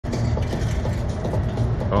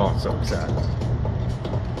Oh, I'm so excited.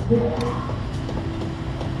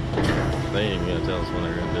 They ain't even gonna tell us when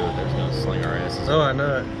they're gonna do it. They're just gonna sling our asses. Oh, I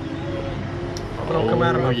know it. Hope it don't come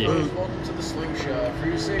out of my food. Welcome to the slingshot. For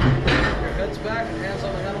your safety, keep your heads back and hands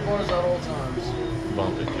on the handlebars at all times.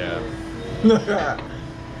 Bump it, Cap.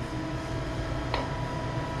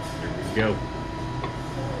 Here we go.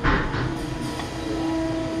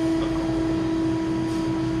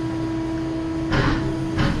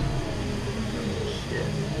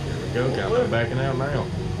 Go, Cap. We're backing out now.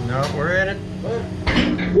 No, we're in it.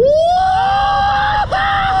 Woo!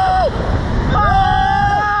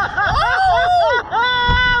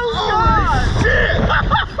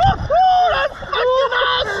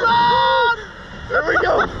 There we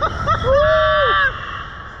go.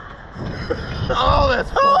 Oh, that's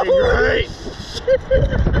fucking great.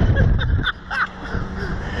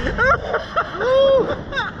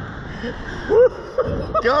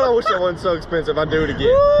 God, I wish that wasn't so expensive. I'd do it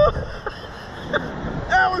again.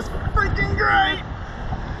 That was freaking great.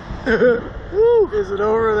 Woo. Is it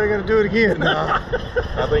over? Or are they going to do it again? No,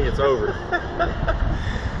 I think it's over.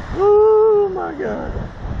 Oh my God.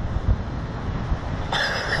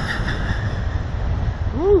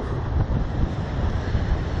 Woo.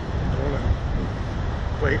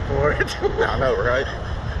 Wait for it. I know, right?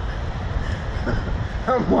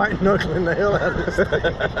 I'm white knuckling the hell out of this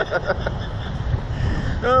thing.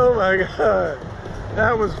 Oh my God.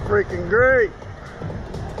 That was freaking great.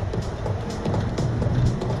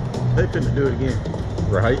 They couldn't do it again.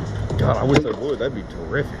 Right? God, I wish they would. That'd be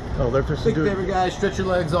terrific. Oh, they're just Big doing favor, guys. Stretch your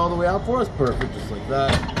legs all the way out for us. Perfect, just like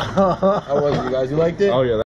that. How was it, you guys? You liked it? Oh, yeah.